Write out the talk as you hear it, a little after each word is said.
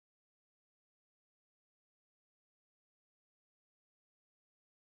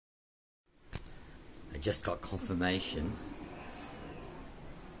just got confirmation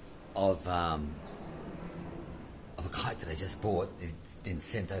of a kite that I just bought. It's been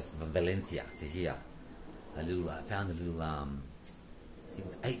sent over from Valencia to here. I found a little I think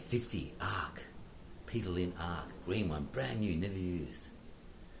it's 850 arc, Peter Lynn arc, green one, brand new, never used,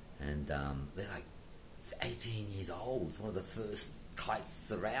 and they're like 18 years old. It's one of the first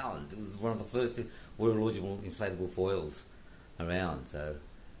kites around. It was one of the first water-eligible inflatable foils around. So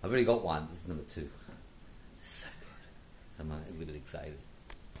I've already got one. This is number 2. It's so good. So I'm a little bit excited.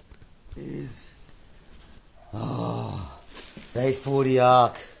 It is. Oh, the 840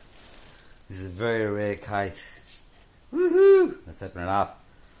 arc. This is a very rare kite. Woohoo! Let's open it up.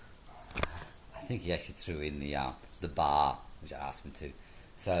 I think he actually threw in the bar, which I asked him to.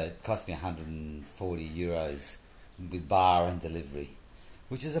 So it cost me 140 euros with bar and delivery,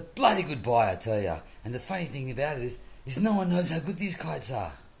 which is a bloody good buy, I tell you. And the funny thing about it is no one knows how good these kites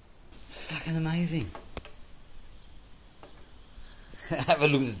are. It's fucking amazing. Have a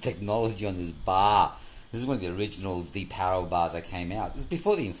look at the technology on this bar. This is one of the original deep-barrel bars that came out. This is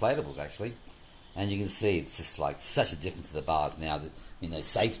before the inflatables, actually. And you can see it's just like such a difference to the bars now. That, you know,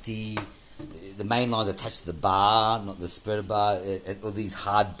 safety, the main lines attached to the bar, not the spreader bar. All these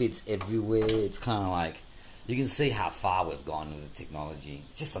hard bits everywhere. It's kind of like, you can see how far we've gone with the technology,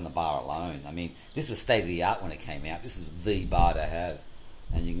 just on the bar alone. I mean, this was state-of-the-art when it came out. This was the bar to have.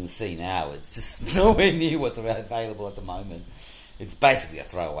 And you can see now it's just nowhere near what's available at the moment. It's basically a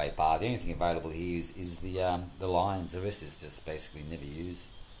throwaway bar. The only thing available here is the lines. The rest is just basically never used.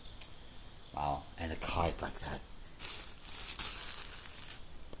 Wow, and a kite like that.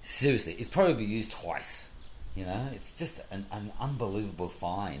 Seriously, it's probably used twice. You know, it's just an unbelievable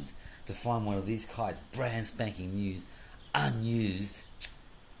find to find one of these kites, brand spanking new, unused.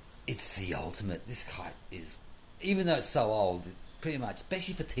 It's the ultimate. This kite is, even though it's so old, pretty much,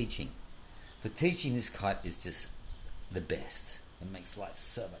 especially for teaching. For teaching, this kite is just the best. It makes life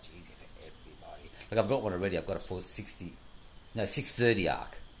so much easier for everybody. Like, I've got one already. I've got a 630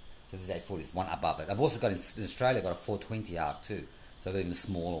 arc. So this 840 is one above it. I've also got in Australia, I've got a 420 arc too. So I've got even a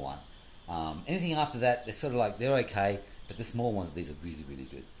smaller one. Anything after that, they're sort of like, they're okay. But the small ones, these are really, really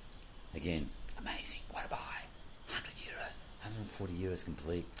good. Again, amazing. What a buy. 100 euros. 140 euros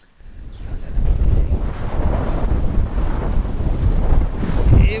complete. How's that number missing?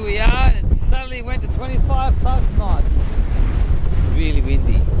 Here we are. And it suddenly went to 25 plus knots. It's really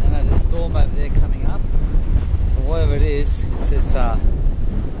windy. I know there's a storm over there coming up. But whatever it is, it's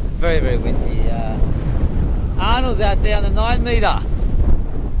very, very windy. Arnold's out there on the 9 metre.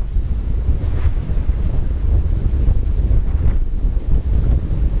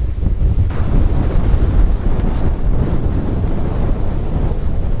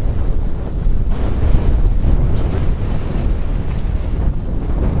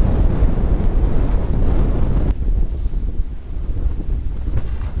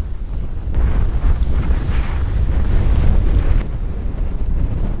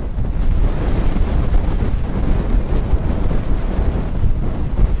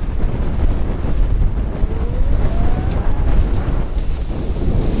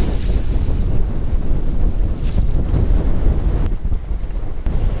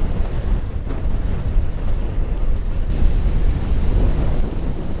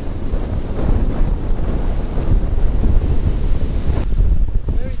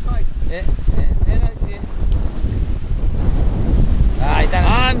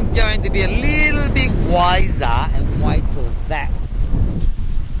 I'm going to be a little bit wiser and wait till that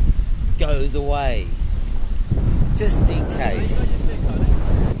goes away, just in case.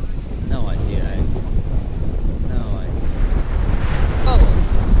 No idea, eh? No idea. Oh.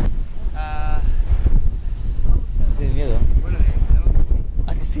 ¿Tienes miedo?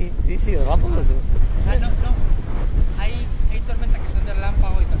 Ah, sí, de relámpagos. No. Hay tormentas que son de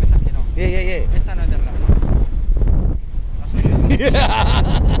relámpago y tormentas que no. Yeah. Esta no es de relámpago. No soy yo.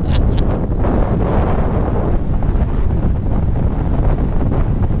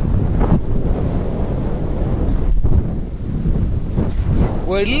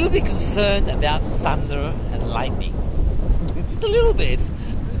 We're a little bit concerned about thunder and lightning. Just a little bit.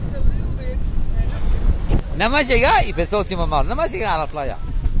 Nada más llegar y pensó tu mamá, nada más llegar a la playa.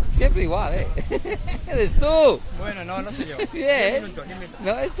 Siempre igual, ¿eh? Eres tú. Bueno, no soy yo. Yeah. 10 minutos.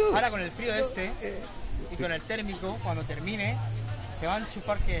 No, es tú. Ahora con el frío este y con el térmico, cuando termine, se va a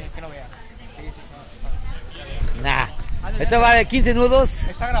enchufar que no veas. Sí, se va a enchufar. Nah. Esto vale 15 nudos.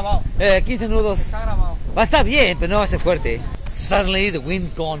 Está grabado. 15 nudos. Está grabado. Va a estar bien, pero no va a ser fuerte. Suddenly the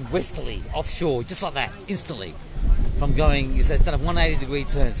wind's gone westerly, offshore, just like that, instantly. From going, so it's done a 180-degree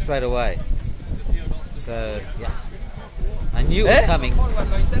turn straight away. So, yeah. I knew it was coming. Forward,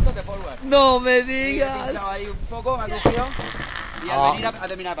 los intentos de forward. No me He digas. pinchado ahí un poco, me ha cogido y al venir ha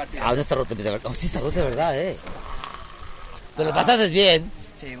terminado la partida. Ah, no está roto de verdad. Oh, sí está roto de verdad, Pero lo pasaste bien.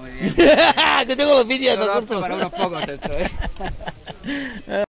 Sí, muy bien. Que tengo los vídeos. Solo para unos pocos esto,